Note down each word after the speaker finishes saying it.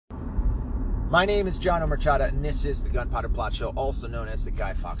My name is John Omerchada, and this is the Gunpowder Plot Show, also known as the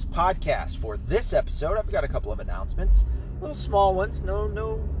Guy Fawkes Podcast. For this episode, I've got a couple of announcements, little small ones,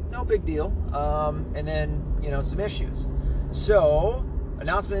 no big deal, and then some issues. So,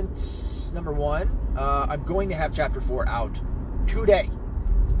 announcement number one: I'm going to have Chapter 4 out today.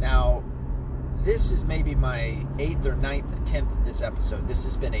 Now, this is maybe my 8th or 9th attempt at this episode. This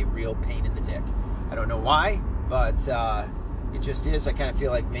has been a real pain in the dick. I don't know why, but it just is. I kind of feel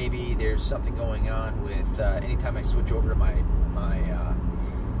like maybe there's something going on with anytime I switch over to my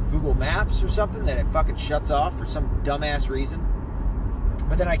Google Maps or something, that it fucking shuts off for some dumbass reason.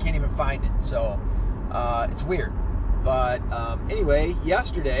 But then I can't even find it. So it's weird. But anyway,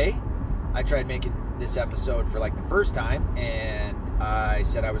 yesterday I tried making this episode for like the first time, and I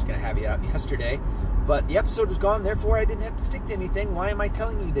said I was going to have you out yesterday. But the episode was gone, therefore I didn't have to stick to anything. Why am I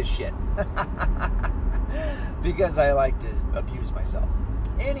telling you this shit? Because I like to abuse myself.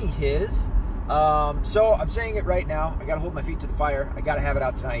 So I'm saying it right now. I got to hold my feet to the fire. I got to have it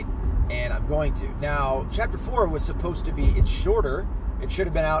out tonight, and I'm going to. Now, Chapter 4 was supposed to be, it's shorter. It should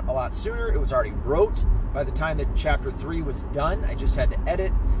have been out a lot sooner. It was already wrote by the time that Chapter 3 was done. I just had to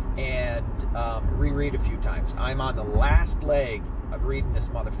edit and reread a few times. I'm on the last leg of reading this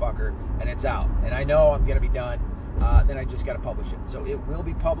motherfucker, and it's out. And I know I'm going to be done. Then I just got to publish it. So it will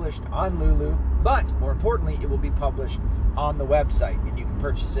be published on Lulu, but more importantly, it will be published on the website, and you can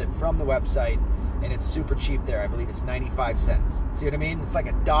purchase it from the website, and it's super cheap there. I believe it's 95 cents. See what I mean? It's like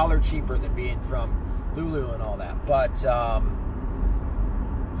 $1 cheaper than being from Lulu and all that. But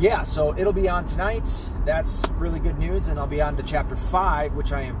yeah, so it'll be on tonight. That's really good news, and I'll be on to Chapter 5,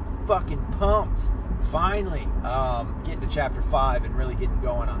 which I am fucking pumped. Finally, getting to Chapter 5 and really getting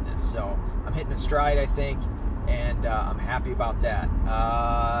going on this. So I'm hitting a stride, I think. And I'm happy about that.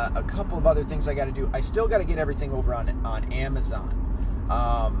 A couple of other things I got to do. I still got to get everything over on Amazon.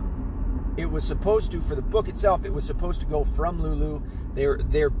 It was supposed to, for the book itself, it was supposed to go from Lulu.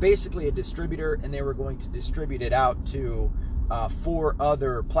 They're basically a distributor, and they were going to distribute it out to 4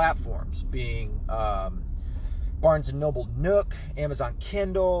 other platforms, being Barnes & Noble Nook, Amazon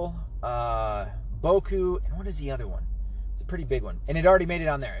Kindle, Boku, and what is the other one? It's a pretty big one. And it already made it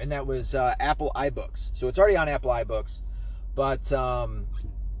on there. And that was Apple iBooks. So it's already on Apple iBooks. But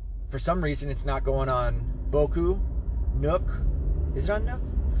for some reason, it's not going on Boku, Nook. Is it on Nook?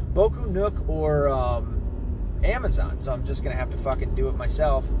 Boku, Nook, or Amazon. So I'm just going to have to fucking do it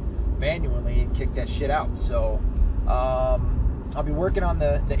myself manually and kick that shit out. So I'll be working on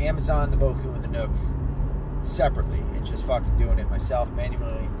the Amazon, the Boku, and the Nook separately. And just fucking doing it myself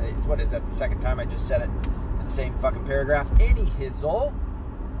manually. What is that? The second time I just said it. The same fucking paragraph. Any hizzle.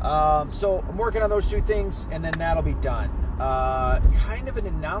 So I'm working on those 2 things, and then that'll be done. Kind of an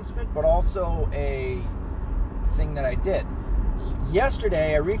announcement, but also a thing that I did.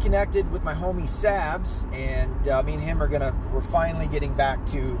 Yesterday, I reconnected with my homie Sabs, and me and him we're finally getting back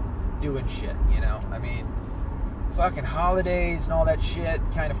to doing shit, I mean, fucking holidays and all that shit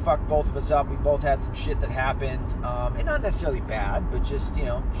kind of fucked both of us up. We both had some shit that happened, and not necessarily bad, but just,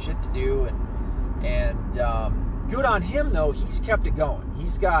 shit to do, and good on him, though. He's kept it going.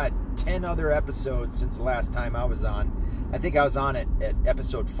 He's got 10 other episodes since the last time I was on. I think I was on at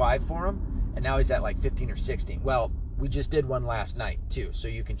episode 5 for him, and now he's at like 15 or 16. Well, we just did one last night, too, so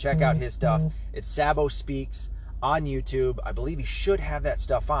you can check out his stuff. It's Sabo Speaks on YouTube. I believe he should have that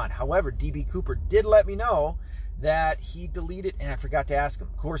stuff on. However, DB Cooper did let me know that he deleted, and I forgot to ask him.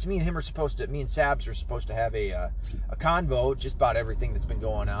 Of course, me and Sabs are supposed to have a convo just about everything that's been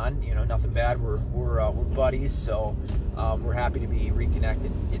going on. Nothing bad. We're buddies, so we're happy to be reconnected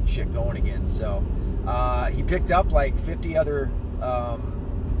and getting shit going again. So he picked up like 50 other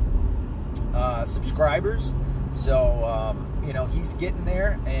subscribers. So he's getting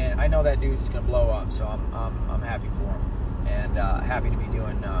there, and I know that dude's gonna blow up. So I'm happy for him. And happy to be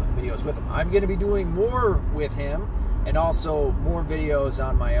doing videos with him. I'm going to be doing more with him, and also more videos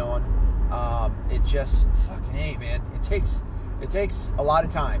on my own. It just fucking, hey man, it takes a lot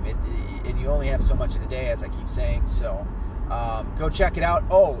of time, and you only have so much in a day, as I keep saying. So go check it out.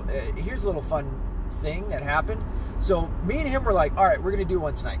 Here's a little fun thing that happened. So me and him were like, all right, we're going to do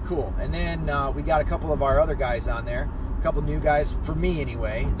one tonight. Cool. And then we got a couple of our other guys on there, a couple new guys, for me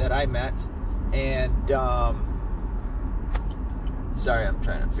anyway, that I met. And sorry, I'm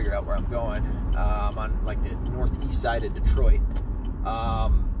trying to figure out where I'm going. I'm on like the northeast side of Detroit.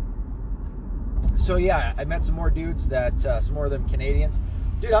 So yeah, I met some more dudes some more of them Canadians.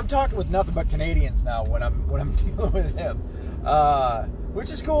 Dude, I'm talking with nothing but Canadians now when I'm dealing with him,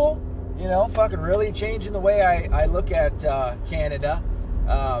 which is cool. Fucking really changing the way I look at Canada,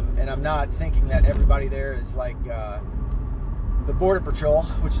 and I'm not thinking that everybody there is like the the Border Patrol,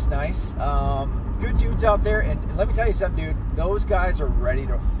 which is nice. Good dudes out there, and let me tell you something, dude. Those guys are ready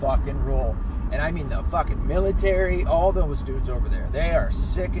to fucking roll. And I mean the fucking military, all those dudes over there. They are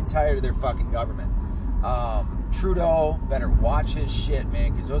sick and tired of their fucking government. Trudeau better watch his shit,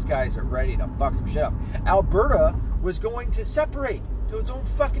 man, because those guys are ready to fuck some shit up. Alberta was going to separate to its own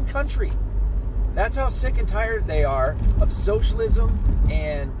fucking country. That's how sick and tired they are of socialism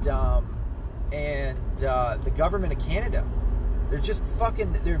and the government of Canada. They're just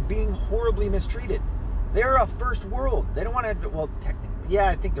fucking, they're being horribly mistreated. They're a first world. They don't want to, well, technically, yeah,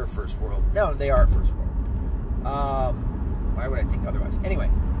 I think they're first world. No, they are first world. Why would I think otherwise?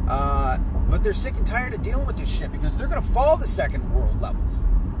 Anyway, but they're sick and tired of dealing with this shit because they're going to fall to second world levels.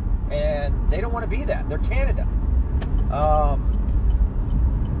 And they don't want to be that. They're Canada.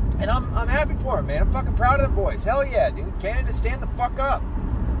 And I'm happy for them, man. I'm fucking proud of them boys. Hell yeah, dude. Canada, stand the fuck up.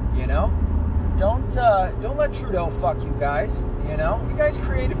 You know? Don't let Trudeau fuck you guys. You know? You guys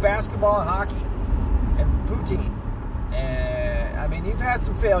created basketball and hockey. And poutine. And, I mean, you've had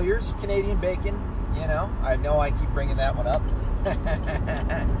some failures. Canadian bacon, you know? I know I keep bringing that one up.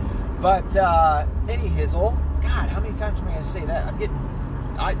 But, any hizzle. God, how many times am I going to say that?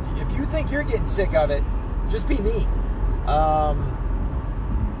 If you think you're getting sick of it, just be me.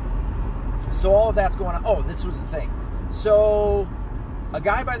 So all of that's going on. Oh, this was the thing. So a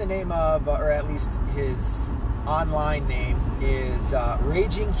guy by the name of, or at least his online name is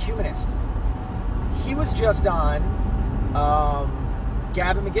Raging Humanist. He was just on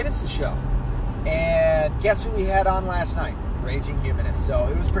Gavin McGinnis' show. And guess who we had on last night? Raging Humanist. So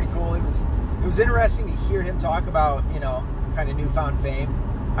it was pretty cool. It was interesting to hear him talk about, you know, kind of newfound fame.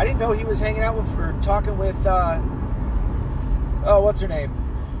 I didn't know he was hanging out with, or talking with, what's her name?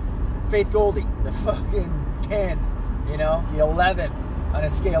 Faith Goldie, the fucking 10, you know, the 11 on a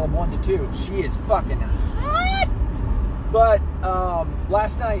scale of 1 to 2. She is fucking hot. But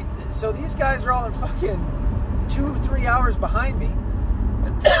last night, so these guys are all in fucking 2-3 hours behind me.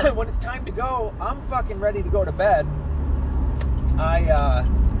 And when it's time to go, I'm fucking ready to go to bed.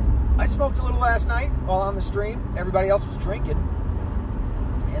 I smoked a little last night while on the stream. Everybody else was drinking.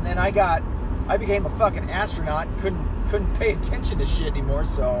 And then I became a fucking astronaut. Couldn't pay attention to shit anymore,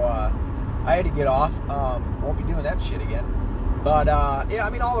 so I had to get off. Won't be doing that shit again. But yeah, I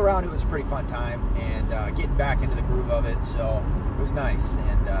mean, all around it was a pretty fun time, and getting back into the groove of it, so it was nice.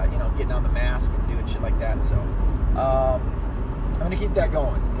 And you know, getting on the mask and doing shit like that. So I'm gonna keep that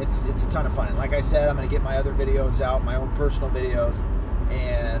going. It's a ton of fun. And like I said, I'm gonna get my other videos out, my own personal videos,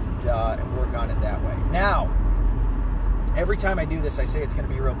 and work on it that way. Now, every time I do this, I say it's going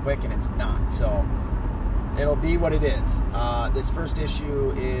to be real quick, and it's not. So it'll be what it is. This first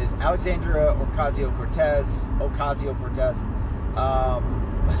issue is Alexandria Ocasio-Cortez.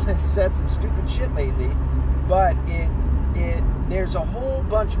 Said some stupid shit lately, but there's a whole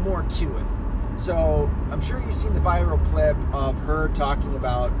bunch more to it. So I'm sure you've seen the viral clip of her talking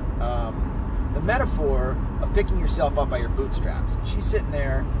about the metaphor of picking yourself up by your bootstraps. And she's sitting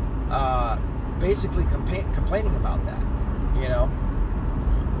there basically complaining about that. You know,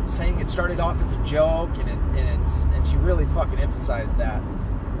 saying it started off as a joke, and she really fucking emphasized that.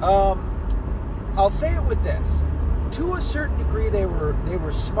 I'll say it with this: to a certain degree, they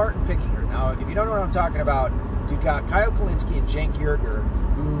were smart in picking her. Now, if you don't know what I'm talking about, you've got Kyle Kulinski and Cenk Uygur,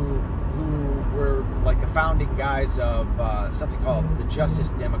 who were like the founding guys of something called the Justice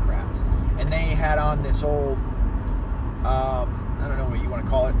Democrats, and they had on this old I don't know what you want to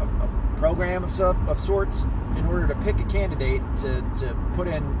call it, a program of sorts, in order to pick a candidate to put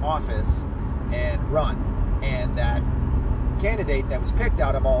in office and run. And that candidate that was picked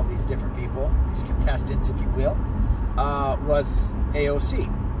out of all of these different people, these contestants, if you will, was AOC.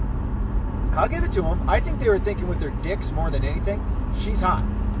 I'll give it to them. I think they were thinking with their dicks more than anything. She's hot.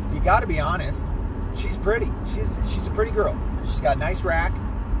 You got to be honest. She's pretty. She's a pretty girl. She's got a nice rack,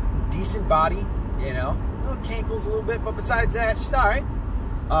 decent body, you know, little cankles a little bit, but besides that, she's all right.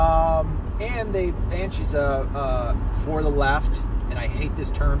 And she's a for the left, and I hate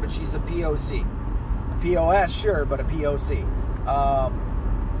this term, but she's a POC. A POS, sure, but a POC.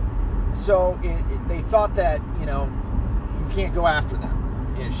 So they thought that, you know, you can't go after them.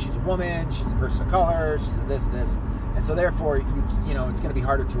 You know, she's a woman, she's a person of color, she's a this, and so therefore, you know, it's going to be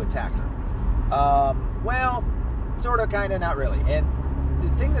harder to attack her. Well, sort of, kind of, not really. And the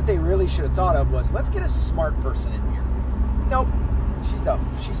thing that they really should have thought of was, let's get a smart person in here. Nope.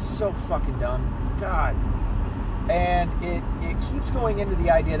 She's so fucking dumb. God. And it keeps going into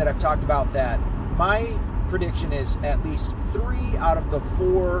the idea that I've talked about, that my prediction is at least 3 out of the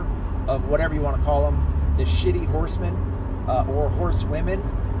 4 of whatever you want to call them, the shitty horsemen or horsewomen,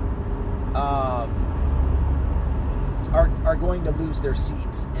 are going to lose their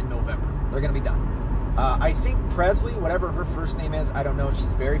seats in November. They're going to be done. I think Presley, whatever her first name is, I don't know,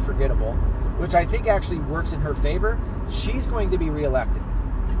 she's very forgettable, which I think actually works in her favor. She's going to be reelected.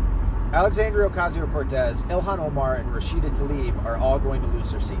 Alexandria Ocasio-Cortez, Ilhan Omar, and Rashida Tlaib are all going to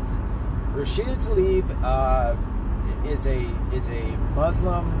lose their seats. Rashida Tlaib is a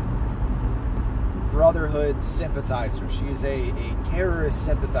Muslim Brotherhood sympathizer. She's a terrorist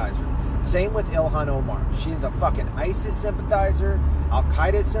sympathizer. Same with Ilhan Omar. She's a fucking ISIS sympathizer,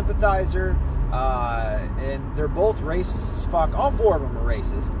 Al-Qaeda sympathizer, and they're both racist as fuck. All four of them are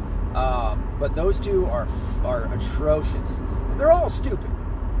racist, but those two are atrocious. They're all stupid.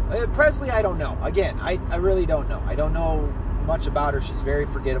 Presley, I don't know. Again, I really don't know. I don't know much about her. She's very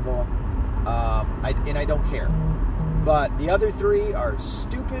forgettable, and I don't care. But the other three are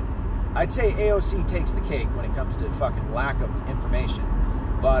stupid. I'd say AOC takes the cake when it comes to fucking lack of information.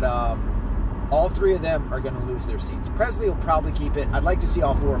 But all three of them are going to lose their seats. Presley will probably keep it. I'd like to see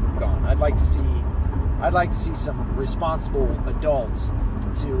all four of them gone. I'd like to see some responsible adults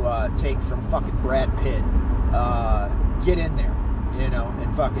to take from fucking Brad Pitt. Get in there,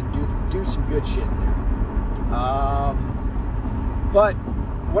 and fucking do some good shit in there. But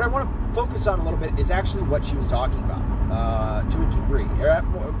what I want to focus on a little bit is actually what she was talking about. To a degree,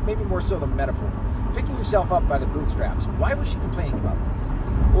 or maybe more so the metaphor. Picking yourself up by the bootstraps. Why was she complaining about this?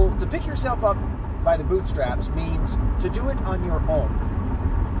 Well, to pick yourself up by the bootstraps means to do it on your own.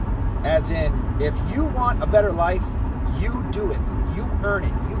 As in, if you want a better life, you do it. You earn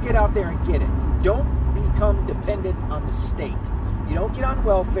it. You get out there and get it. You don't become dependent on the state. You don't get on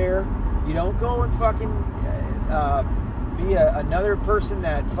welfare. You don't go and fucking be another person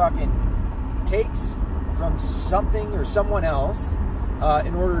that fucking takes from something or someone else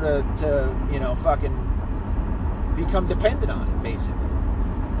in order to fucking become dependent on it, basically.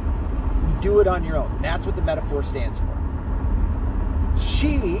 You do it on your own. That's what the metaphor stands for.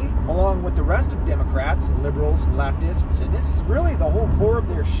 She, along with the rest of Democrats and liberals and leftists, and this is really the whole core of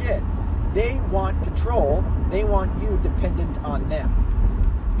their shit, they want control. They want you dependent on them.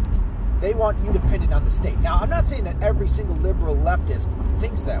 They want you dependent on the state. Now, I'm not saying that every single liberal leftist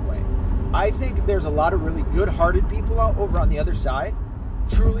thinks that way. I think there's a lot of really good-hearted people out over on the other side,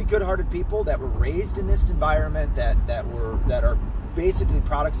 truly good-hearted people that were raised in this environment, that are basically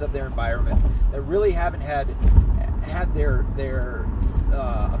products of their environment, that really haven't had their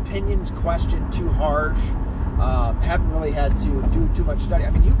opinions questioned too harsh, haven't really had to do too much study.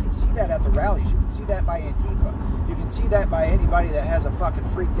 I mean, you can see that at the rallies. You can see that by Antifa. You can see that by anybody that has a fucking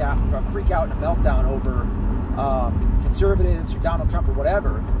freak out and a meltdown over conservatives or Donald Trump or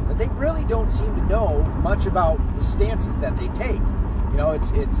whatever, that they really don't seem to know much about the stances that they take.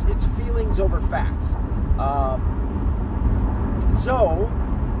 It's feelings over facts. So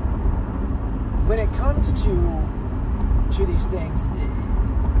when it comes to these things,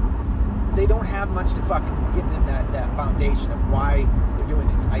 they don't have much to fucking give them that foundation of why they're doing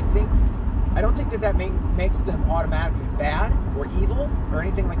this. I don't think that makes them automatically bad or evil or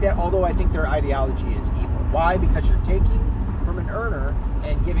anything like that, although I think their ideology is evil. Why? Because you're taking from an earner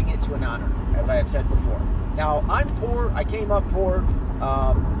and giving it to a non-earner, as I have said before. Now, I'm poor. I came up poor,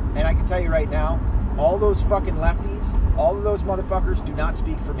 and I can tell you right now, all those fucking lefties, all of those motherfuckers do not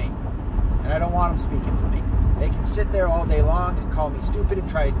speak for me. And I don't want them speaking for me. They can sit there all day long and call me stupid and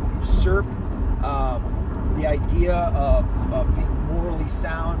try to usurp the idea of being morally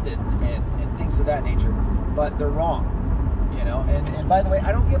sound and things of that nature. But they're wrong, And by the way,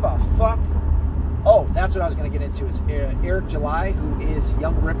 I don't give a fuck. Oh, that's what I was going to get into is Eric July, who is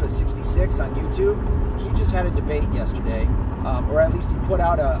Young Rippa 66 on YouTube. He just had a debate yesterday, or at least he put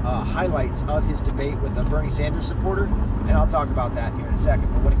out a highlights of his debate with a Bernie Sanders supporter, and I'll talk about that here in a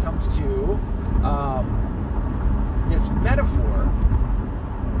second. But when it comes to this metaphor,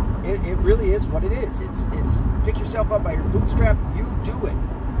 it really is what it is. It's pick yourself up by your bootstrap, you do it.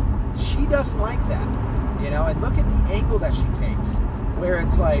 She doesn't like that, and look at the angle that she takes, where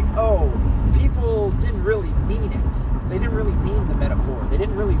it's like, oh, people didn't really mean it. They didn't really mean the metaphor. They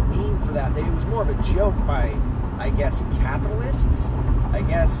didn't really mean for that. It was more of a joke by, I guess, capitalists, I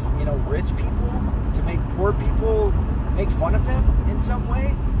guess, rich people, to make poor people make fun of them in some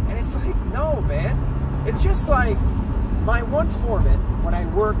way. And it's like, no, man. It's just like my one foreman when I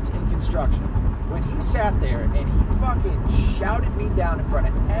worked in construction, when he sat there and he fucking shouted me down in front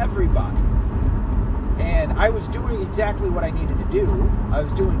of everybody. And I was doing exactly what I needed to do. I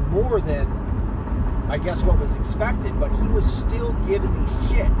was doing more than, I guess, what was expected, but he was still giving me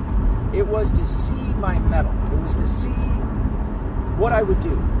shit. It was to see my mettle. It was to see what I would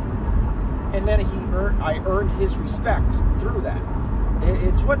do. And then I earned his respect through that.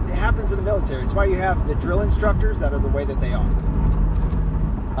 It's what happens in the military. It's why you have the drill instructors that are the way that they are.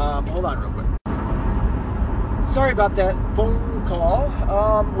 Hold on real quick. Sorry about that phone call.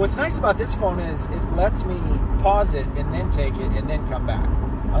 What's nice about this phone is it lets me pause it and then take it and then come back.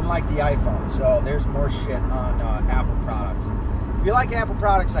 Unlike the iPhone. So there's more shit on Apple products. If you like Apple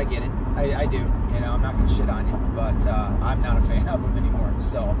products, I get it. I do. You know, I'm not going to shit on you. But I'm not a fan of them anymore.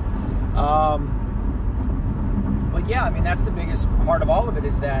 So, but yeah, I mean, that's the biggest part of all of it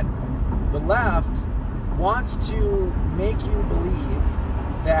is that the left wants to make you believe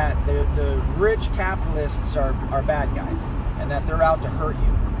that the rich capitalists are bad guys and that they're out to hurt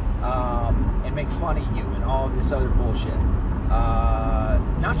you and make fun of you and all of this other bullshit.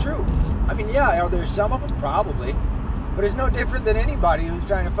 Not true. I mean, yeah, are there some of them? Probably. But it's no different than anybody who's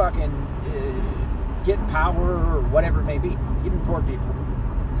trying to fucking get power or whatever it may be, even poor people.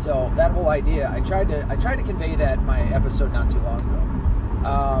 So that whole idea, I tried to convey that in my episode not too long ago.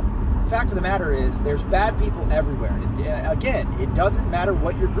 Fact of the matter is, there's bad people everywhere. And again, it doesn't matter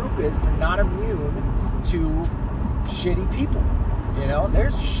what your group is; they're not immune to shitty people. You know,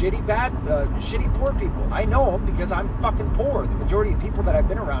 there's shitty poor people. I know them because I'm fucking poor. The majority of people that I've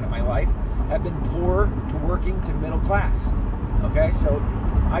been around in my life have been poor to working to middle class. Okay, so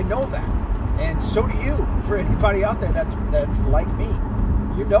I know that, and so do you. For anybody out there that's like me,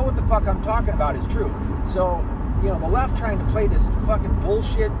 you know what the fuck I'm talking about is true. So, you know, the left trying to play this fucking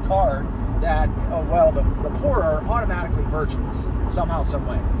bullshit card that, oh, well, the poor are automatically virtuous somehow, some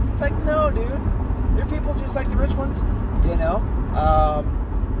way. It's like, no, dude. They're people just like the rich ones, you know?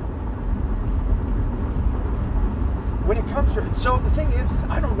 When it comes to... So the thing is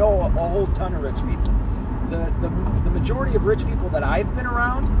I don't know a whole ton of rich people. The majority of rich people that I've been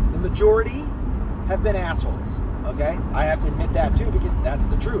around, the majority have been assholes, okay? I have to admit that, too, because that's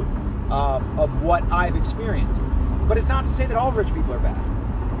the truth. Of what I've experienced. But it's not to say that all rich people are bad.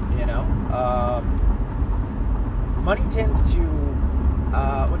 You know? Money tends to,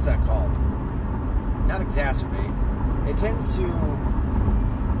 what's that called? Not exacerbate. It tends to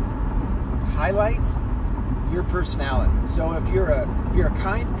highlight your personality. So if you're a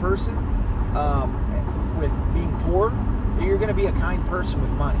kind person with being poor, then you're going to be a kind person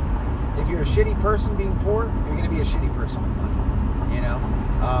with money. If you're a shitty person being poor, you're going to be a shitty person with money. You know?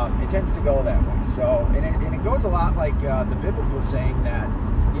 It tends to go that way. So, and it goes a lot like the biblical saying that,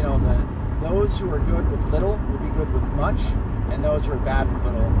 you know, those who are good with little will be good with much, and those who are bad with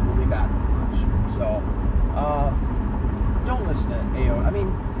little will be bad with much. So, don't listen to AO. I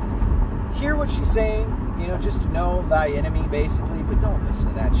mean, hear what she's saying, you know, just to know thy enemy, basically, but don't listen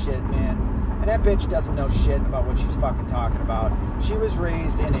to that shit, man. And that bitch doesn't know shit about what she's fucking talking about. She was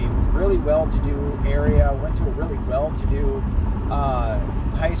raised in a really well-to-do area, went to a really well-to-do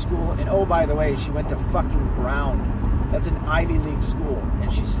high school, and oh, by the way, she went to fucking Brown. That's an Ivy League school,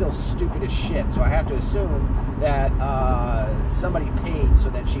 and she's still stupid as shit, so I have to assume that somebody paid so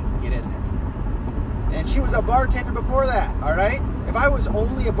that she can get in there. And she was a bartender before that, alright? If I was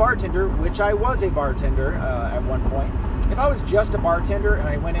only a bartender, which I was a bartender at one point, if I was just a bartender and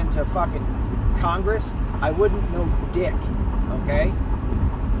I went into fucking Congress, I wouldn't know dick, okay?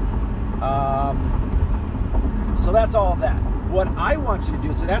 So that's all of that. What I want you to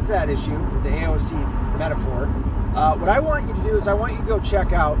do, so that's that issue with the AOC metaphor. What I want you to do is I want you to go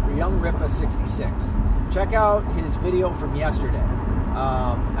check out Young Ripa 66. Check out his video from yesterday.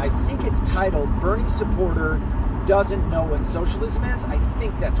 I think it's titled Bernie Supporter Doesn't Know What Socialism Is. I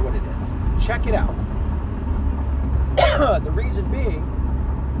think that's what it is. Check it out. The reason being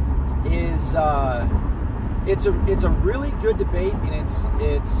is it's a really good debate, and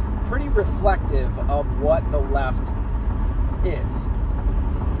it's pretty reflective of what the left is.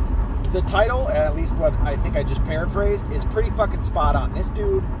 The title, at least what I think I just paraphrased, is pretty fucking spot on. This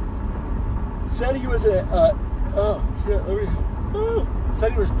dude said he was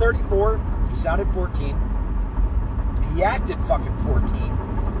said he was 34. He sounded 14. He acted fucking 14.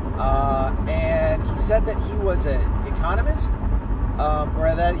 And he said that he was an economist,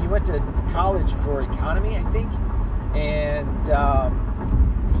 or that he went to college for economy, I think. And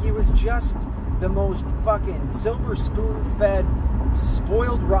he was just the most fucking silver spoon-fed,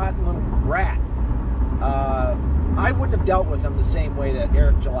 spoiled, rotten little brat. I wouldn't have dealt with him the same way that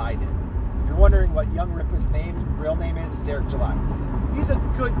Eric July did. If you're wondering what Young Ripa's real name is Eric July. He's a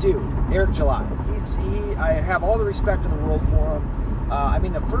good dude, Eric July. I have all the respect in the world for him. I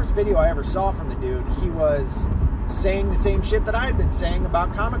mean, the first video I ever saw from the dude, he was saying the same shit that I had been saying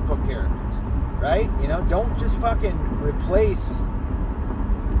about comic book characters, right? You know, don't just fucking replace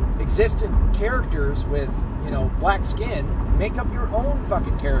existent characters with, you know, black skin. Make up your own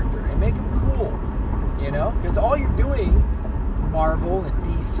fucking character and make them cool, you know? Because all you're doing Marvel and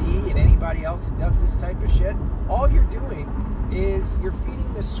DC and anybody else that does this type of shit, all you're doing is you're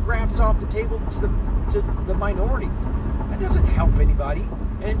feeding the scraps off the table to the minorities. That doesn't help anybody.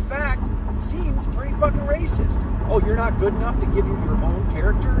 And in fact, it seems pretty fucking racist. Oh, you're not good enough to give you your own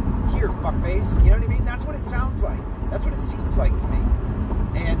character? Here, fuckface. You know what I mean? That's what it sounds like. That's what it seems like to me.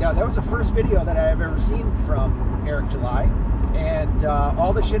 And that was the first video that I've ever seen from Eric July. And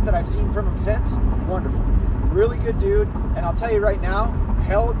all the shit that I've seen from him since, wonderful. Really good dude. And I'll tell you right now,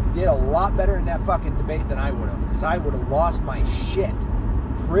 Hell did a lot better in that fucking debate than I would have. Because I would have lost my shit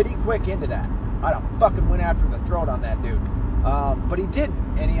pretty quick into that. I'd have fucking went after the throat on that dude. But he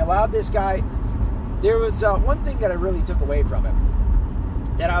didn't. And he allowed this guy. There was one thing that I really took away from him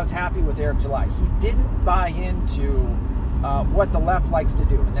that I was happy with Eric July. He didn't buy into what the left likes to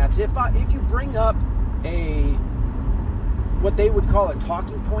do. And that's if you bring up what they would call a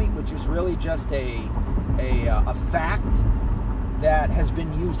talking point, which is really just a fact that has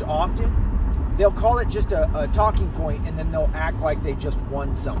been used often, they'll call it just a talking point, and then they'll act like they just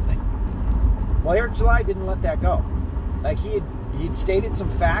won something. Well, Eric July didn't let that go. Like he'd stated some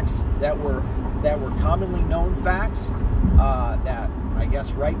facts that were commonly known facts that I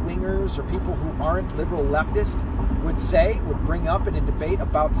guess right-wingers or people who aren't liberal leftist would bring up in a debate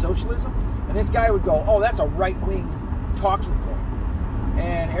about socialism, and this guy would go, "Oh, that's a right-wing talking point."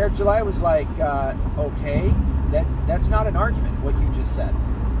 And Eric July was like, "Okay, that's not an argument. What you just said,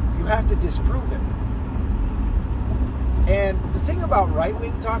 you have to disprove it." And the thing about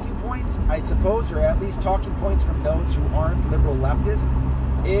right-wing talking points, I suppose, or at least talking points from those who aren't liberal leftist,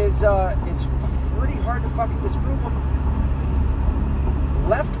 is it's pretty hard to fucking disprove them.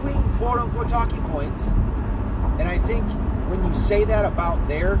 Left-wing quote-unquote talking points, and I think when you say that about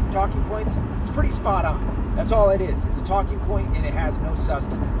their talking points, it's pretty spot on. That's all it is. It's a talking point and it has no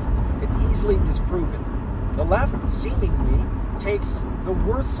sustenance. It's easily disproven. The left seemingly takes the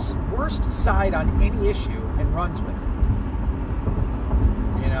worst side on any issue and runs with it.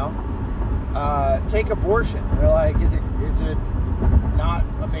 You know? Take abortion. They're like, is it not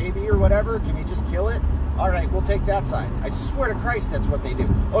a baby or whatever? Can we just kill it? All right, we'll take that side. I swear to Christ, that's what they do.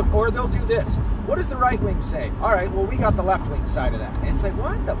 Or they'll do this. What does the right wing say? All right, well, we got the left wing side of that. And it's like,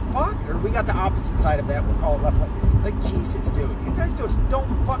 what the fuck? Or we got the opposite side of that. We'll call it left wing. It's like, Jesus, dude. You guys just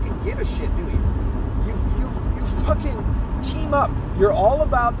don't fucking give a shit, do you? You fucking team up. You're all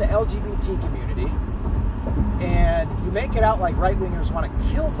about the LGBT community. And you make it out like right-wingers want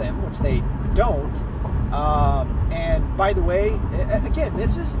to kill them, which they don't. And by the way, again,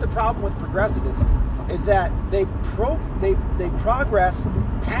 this is the problem with progressivism, is that they progress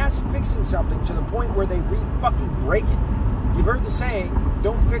past fixing something to the point where they fucking break it. You've heard the saying,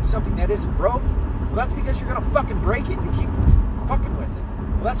 don't fix something that isn't broke. Well, that's because you're going to fucking break it. You keep fucking with it.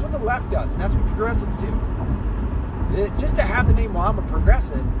 Well, that's what the left does, and that's what progressives do. Just to have the name, well, I'm a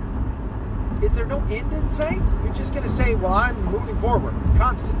progressive, is there no end in sight? You're just going to say, well, I'm moving forward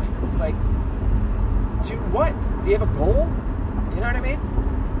constantly. It's like, to what? Do you have a goal? You know what I mean?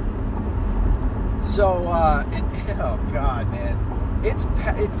 So, oh God, man. It's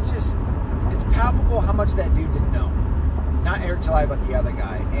palpable how much that dude didn't know. Not Eric July, but the other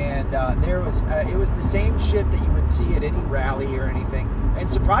guy. And it was the same shit that you would see at any rally or anything. And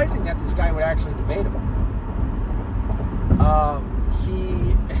surprising that this guy would actually debate him.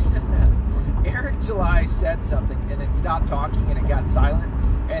 Eric July said something and then stopped talking and it got silent.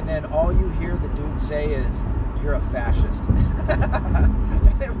 And then all you hear the dude say is, "You're a fascist."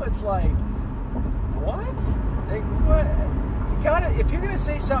 And it was like, what? Like, what? You gotta, if you're gonna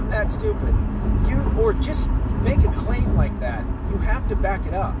say something that stupid, or just make a claim like that, you have to back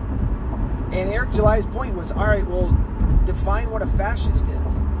it up. And Eric July's point was, all right, well, define what a fascist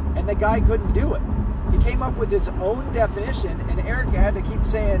is. And the guy couldn't do it. He came up with his own definition, and Eric had to keep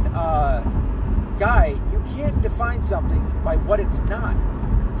saying, guy, you can't define something by what it's not,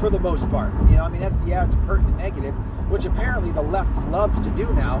 for the most part. You know, I mean, it's a pertinent negative, which apparently the left loves to do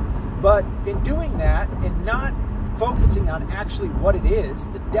now. But in doing that and not focusing on actually what it is,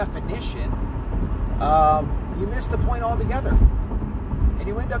 the definition, you miss the point altogether. And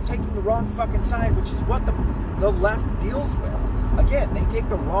you end up taking the wrong fucking side, which is what the left deals with. Again, they take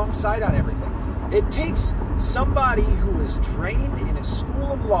the wrong side on everything. It takes somebody who is trained in a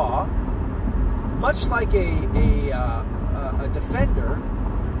school of law, much like a defender,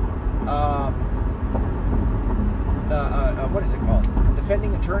 what is it called? A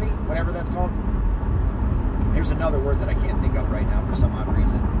defending attorney, whatever that's called. There's another word that I can't think of right now for some odd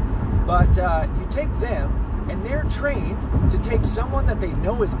reason. But you take them, and they're trained to take someone that they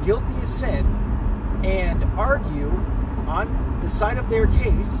know is guilty of sin and argue on the side of their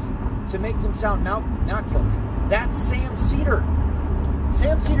case to make them sound not guilty. That's Sam Cedar.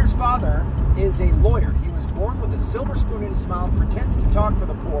 Sam Seder's father is a lawyer. He was born with a silver spoon in his mouth, pretends to talk for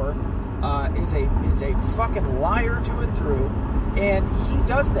the poor, is a fucking liar to and through, and he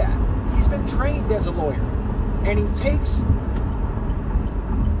does that. He's been trained as a lawyer, and he takes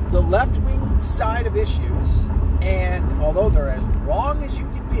the left-wing side of issues, and although they're as wrong as you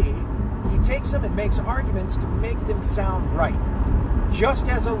can be, he takes them and makes arguments to make them sound right, just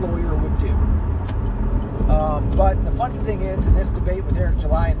as a lawyer would do. But the funny thing is, in this debate with Eric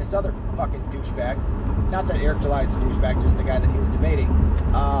July and this other fucking douchebag, not that Eric July is a douchebag, just the guy that he was debating,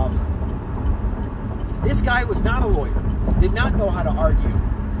 this guy was not a lawyer, did not know how to argue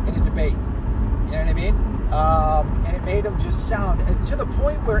in a debate. You know what I mean? And it made him just sound, to the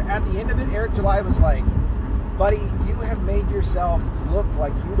point where at the end of it, Eric July was like, buddy, you have made yourself look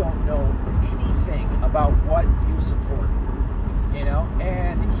like you don't know anything about what you support. You know?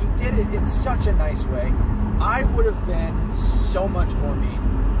 And he did it in such a nice way. I would have been so much more mean.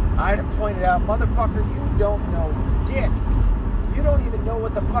 I'd have pointed out, motherfucker, you don't know dick. You don't even know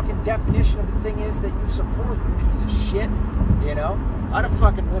what the fucking definition of the thing is that you support, you piece of shit. You know? I'd have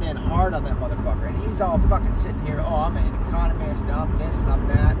fucking went in hard on that motherfucker. And he's all fucking sitting here, oh, I'm an economist, I'm this and I'm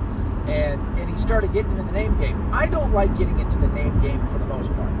that. And he started getting into the name game. I don't like getting into the name game for the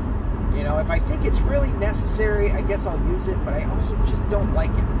most part. You know, if I think it's really necessary, I guess I'll use it, but I also just don't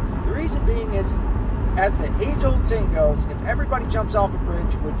like it. The reason being is, as the age-old saying goes, if everybody jumps off a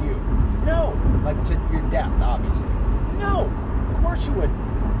bridge, would you? No. Like to your death, obviously. No. Of course you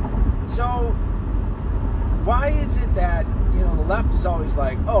wouldn't. So, why is it that, you know, the left is always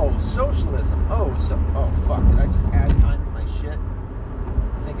like, oh, socialism. Oh, fuck, did I just add time to my shit?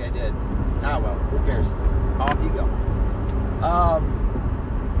 I think I did. Ah, well, who cares? Off you go.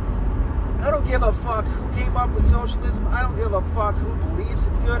 I don't give a fuck who came up with socialism. I don't give a fuck who believes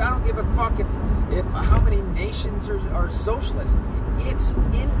it's good. I don't give a fuck if how many nations are socialist. It's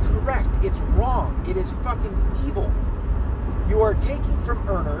incorrect. It's wrong. It is fucking evil. You are taking from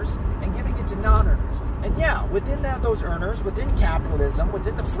earners and giving it to non-earners. And yeah, within those earners, within capitalism,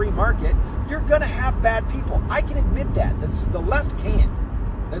 within the free market, you're going to have bad people. I can admit that. The left can't.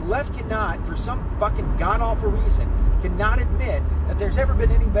 The left cannot, for some fucking god-awful reason, cannot admit that there's ever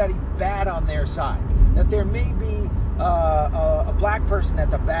been anybody bad on their side. That there may be a black person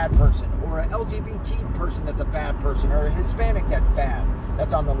that's a bad person, or an LGBT person that's a bad person, or a Hispanic that's bad,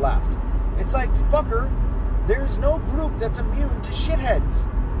 that's on the left. It's like, fucker, there's no group that's immune to shitheads.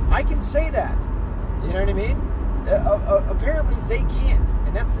 I can say that. You know what I mean? Apparently they can't,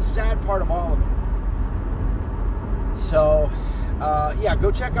 and that's the sad part of all of it. So... yeah,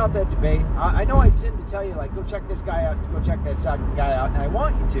 go check out that debate. I know I tend to tell you, like, go check this guy out, go check this guy out, and I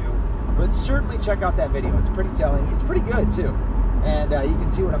want you to, but certainly check out that video. It's pretty telling. It's pretty good, too. And you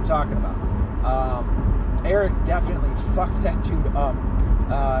can see what I'm talking about. Eric definitely fucked that dude up.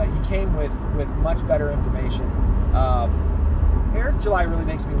 He came with much better information. Eric July really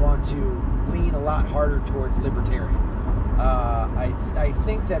makes me want to lean a lot harder towards libertarian. I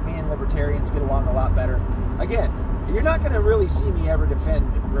think that me and libertarians get along a lot better. Again, you're not going to really see me ever defend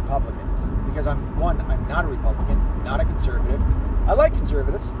Republicans because I'm not a Republican, not a conservative. I like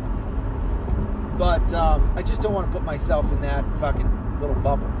conservatives, but I just don't want to put myself in that fucking little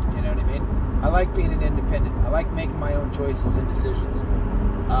bubble. You know what I mean? I like being an independent. I like making my own choices and decisions.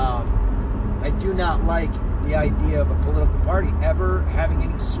 I do not like the idea of a political party ever having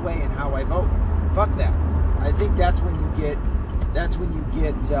any sway in how I vote. Fuck that. I think that's when you get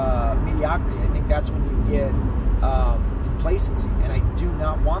mediocrity. I think that's when you get complacency, and I do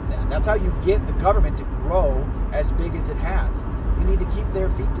not want that. That's how you get the government to grow as big as it has. You need to keep their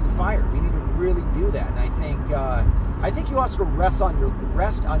feet to the fire. We need to really do that. And I think you also rest on your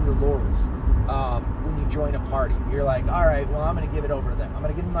laurels when you join a party. You're like, all right, well, I'm going to give it over to them. I'm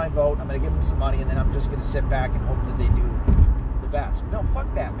going to give them my vote. I'm going to give them some money, and then I'm just going to sit back and hope that they do the best. No,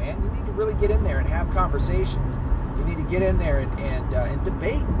 fuck that, man. You need to really get in there and have conversations. You need to get in there and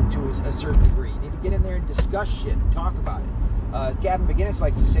debate to a certain degree. You need to get in there and discuss shit and talk about it. As Gavin McInnes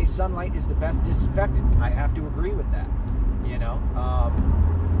likes to say, sunlight is the best disinfectant. I have to agree with that. You know?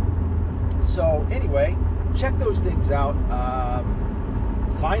 So, anyway, check those things out.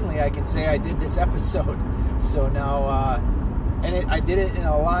 Finally, I can say I did this episode. So now, I did it in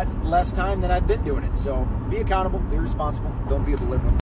a lot less time than I've been doing it. So, be accountable, be responsible, don't be a belligerent.